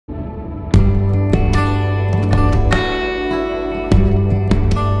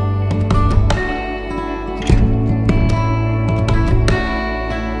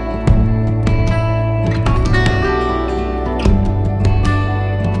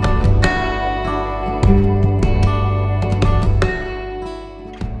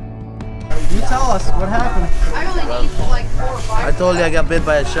us what happened. I only need like 4 or 5. I told you I got bit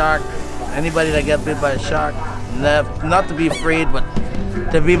by a shark. Anybody that got bit by a shark, not to be afraid, but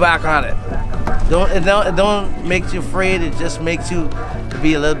to be back on it. It don't make you afraid. It just makes you to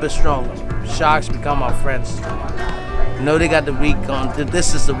be a little bit stronger. Sharks become our friends. You know they got the week on.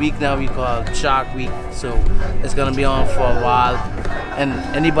 This is the week now we call Shark Week, so it's gonna be on for a while. And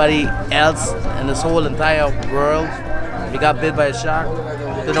anybody else in this whole entire world, if you got bit by a shark,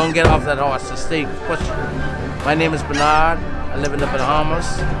 so don't get off that horse. Just stay pushed. My name is Bernard. I live in the Bahamas.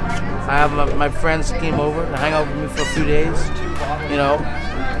 I have my friends came over to hang out with me for a few days, you know.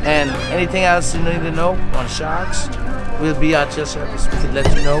 And anything else you need to know on sharks, we'll be at your service. We can let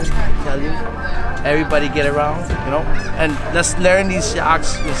you know, tell you. Everybody get around, you know. And let's learn these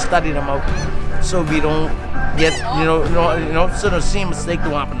sharks and study them out, so we don't get, so the same mistake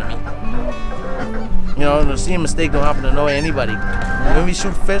don't happen to me. You know, the same mistake don't happen to anybody. When we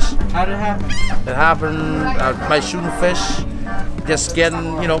shoot fish, how did it happen? It happened by shooting fish, just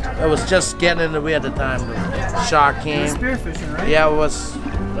getting, it was just getting in the way at the time. The shark came. It was spearfishing, right? Yeah, it was.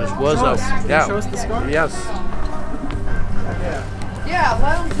 Yeah. Can you show us the scar? Yes. Yeah,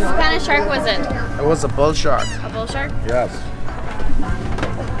 well. What kind of shark was it? It was a bull shark. A bull shark? Yes.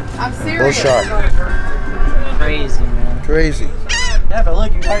 I'm serious. Bull shark. Crazy, man. Crazy. Yeah, but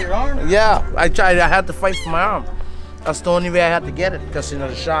look, you got your arm. Yeah, I had to fight for my arm. That's the only way I had to get it, because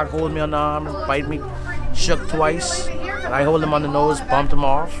the shark hold me on the arm and bite me, shook twice. And I hold him on the nose, bumped him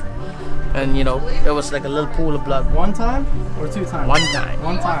off, and it was like a little pool of blood. One time or 2 times? One time.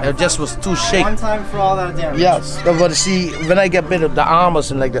 One time. It just was too shaky. One time for all that damage. Yes, but see, when I get bit, the arm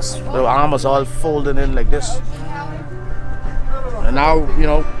was in like this. The arm was all folded in like this. And now,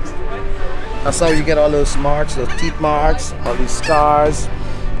 that's how you get all those marks, those teeth marks, all these scars,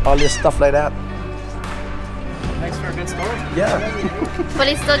 all this stuff like that. Thanks for a good story. Yeah. But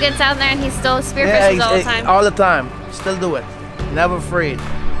he still gets out there and he still spearfishes all the time. All the time. Still do it. Never afraid.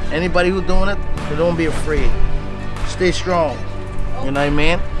 Anybody who's doing it, don't be afraid. Stay strong. You know what I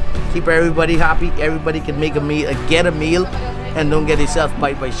mean? Keep everybody happy. Everybody can make a meal, get a meal, and don't get yourself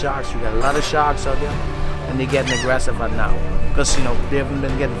bite by sharks. You got a lot of sharks out there, and they're getting aggressive right now because they haven't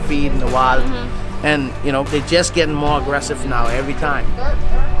been getting feed in a while, and they're just getting more aggressive now every time.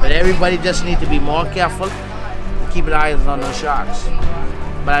 But everybody just need to be more careful. Keep an eye on those sharks.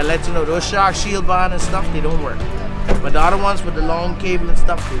 But I let you know, those shark shield bond and stuff, they don't work. But the other ones with the long cable and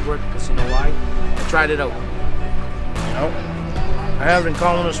stuff, they work, because you know why? I tried it out. I have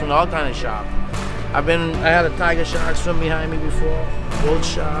encounters from all kind of sharks. I had a tiger shark swim behind me before, bull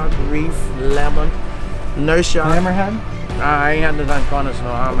shark, reef, lemon, nurse shark. Hammerhead? I ain't had no encounters, no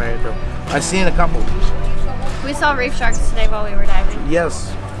hammerhead though. I've seen a couple. We saw reef sharks today while we were diving.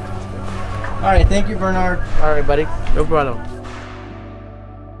 Yes. All right, thank you, Bernard. All right, buddy. No problem.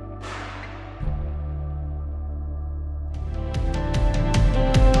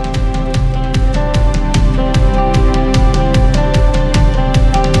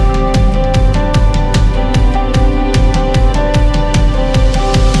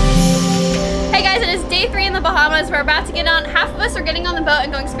 Hey guys, it is day 3 in the Bahamas. We're about to get on. Half of us are getting on the boat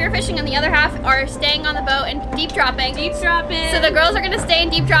and going spearfishing, and the other half are staying on the boat and deep dropping. Deep dropping. So the girls are gonna stay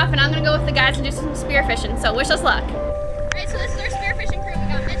and deep drop, and I'm gonna go with the guys and do some spearfishing. So wish us luck. All right, so this is our spearfishing crew. We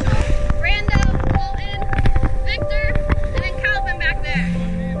got Mitchell, Brando, Colton, Victor, and then Calvin back there.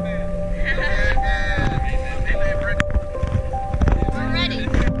 We're ready.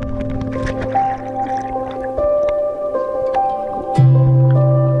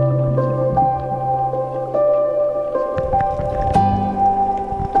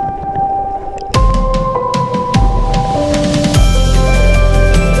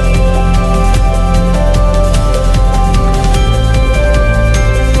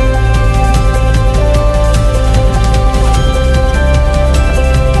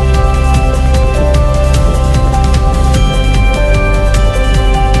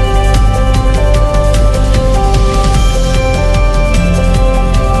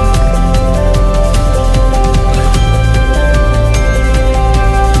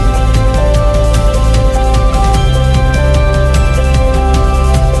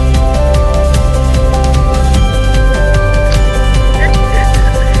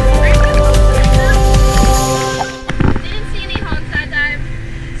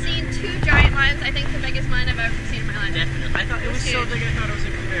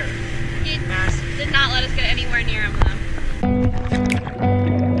 Did not let us get anywhere near him though.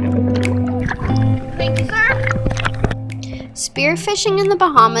 Thank you, sir. Spearfishing in the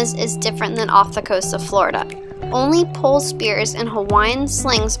Bahamas is different than off the coast of Florida. Only pole spears and Hawaiian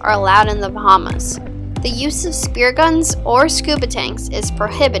slings are allowed in the Bahamas. The use of spear guns or scuba tanks is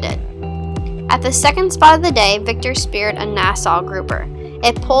prohibited. At the second spot of the day, Victor speared a Nassau grouper.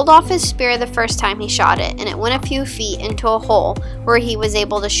 It pulled off his spear the first time he shot it, and it went a few feet into a hole where he was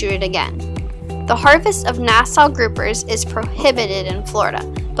able to shoot it again. The harvest of Nassau groupers is prohibited in Florida,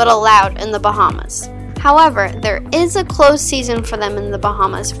 but allowed in the Bahamas. However, there is a closed season for them in the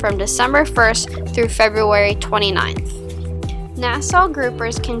Bahamas from December 1st through February 29th. Nassau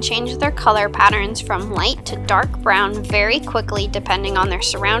groupers can change their color patterns from light to dark brown very quickly depending on their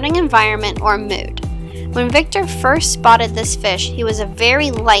surrounding environment or mood. When Victor first spotted this fish, he was a very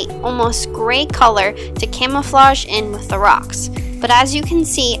light, almost gray color to camouflage in with the rocks. But as you can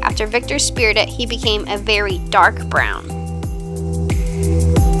see, after Victor speared it, he became a very dark brown.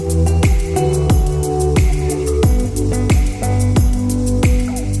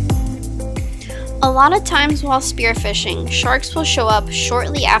 A lot of times while spearfishing, sharks will show up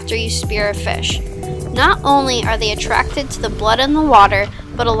shortly after you spear a fish. Not only are they attracted to the blood in the water,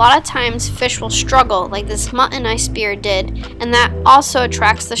 but a lot of times fish will struggle like this mutton I speared did, and that also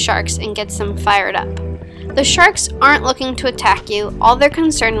attracts the sharks and gets them fired up. The sharks aren't looking to attack you, all they're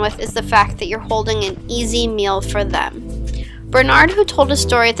concerned with is the fact that you're holding an easy meal for them. Bernard, who told a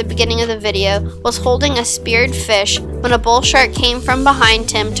story at the beginning of the video, was holding a speared fish when a bull shark came from behind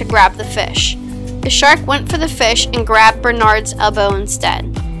him to grab the fish. The shark went for the fish and grabbed Bernard's elbow instead.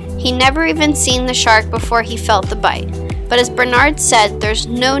 He never even seen the shark before he felt the bite. But as Bernard said, there's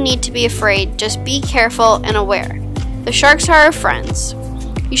no need to be afraid, just be careful and aware. The sharks are our friends.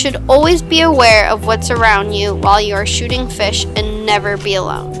 You should always be aware of what's around you while you are shooting fish and never be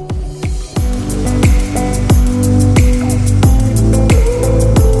alone.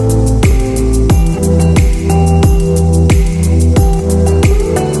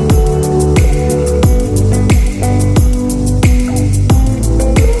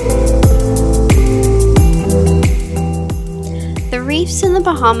 The reefs in the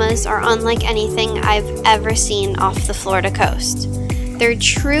Bahamas are unlike anything I've ever seen off the Florida coast. Their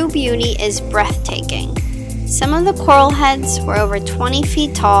true beauty is breathtaking. Some of the coral heads were over 20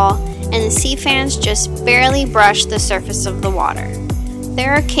 feet tall, and the sea fans just barely brushed the surface of the water.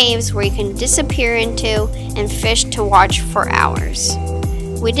 There are caves where you can disappear into and fish to watch for hours.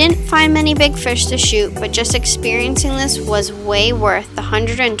 We didn't find many big fish to shoot, but just experiencing this was way worth the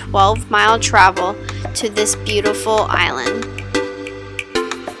 112-mile travel to this beautiful island.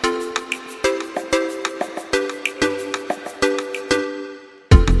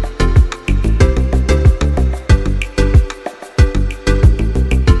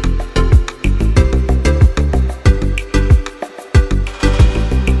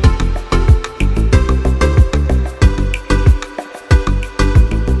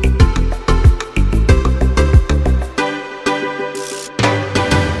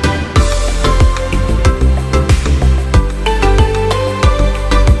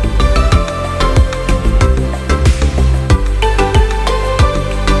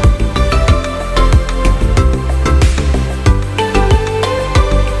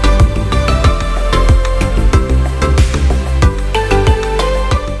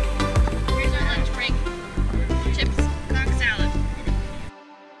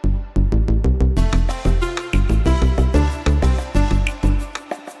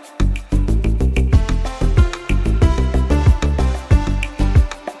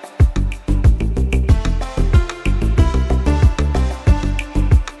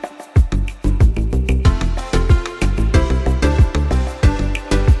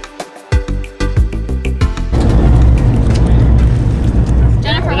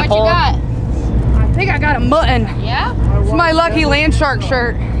 Mutton. Yeah? It's my Lucky Land Shark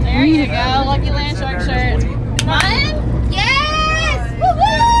shirt. There you go, Lucky Land Shark shirt. Mutton? Yes!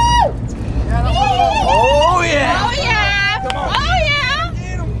 Woo-hoo! Oh yeah! Oh yeah! Oh yeah!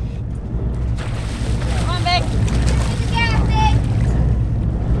 Come on, Vic.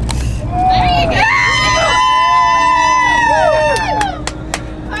 There you go!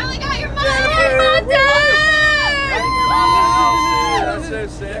 Finally got your mutton! That's so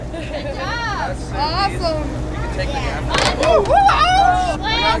sick. Good job. Awesome. You can take the gap. Woo! Woo!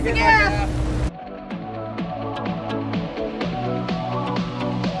 Let's go!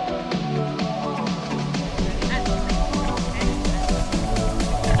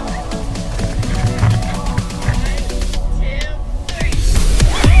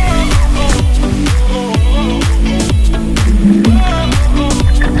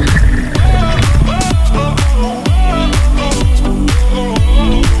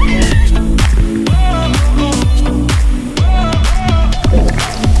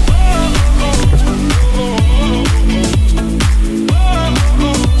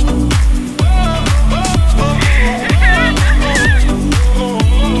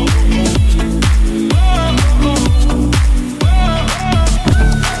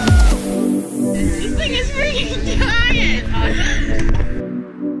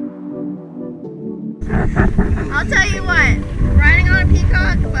 I'll tell you what, riding on a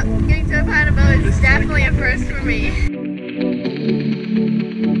peacock, but getting to a paddle boat is definitely a first for me.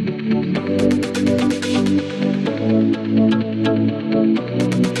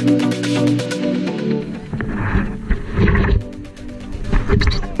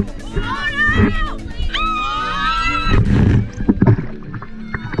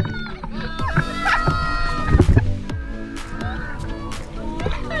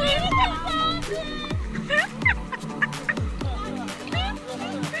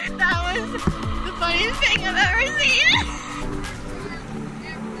 That was the funniest thing I've ever seen.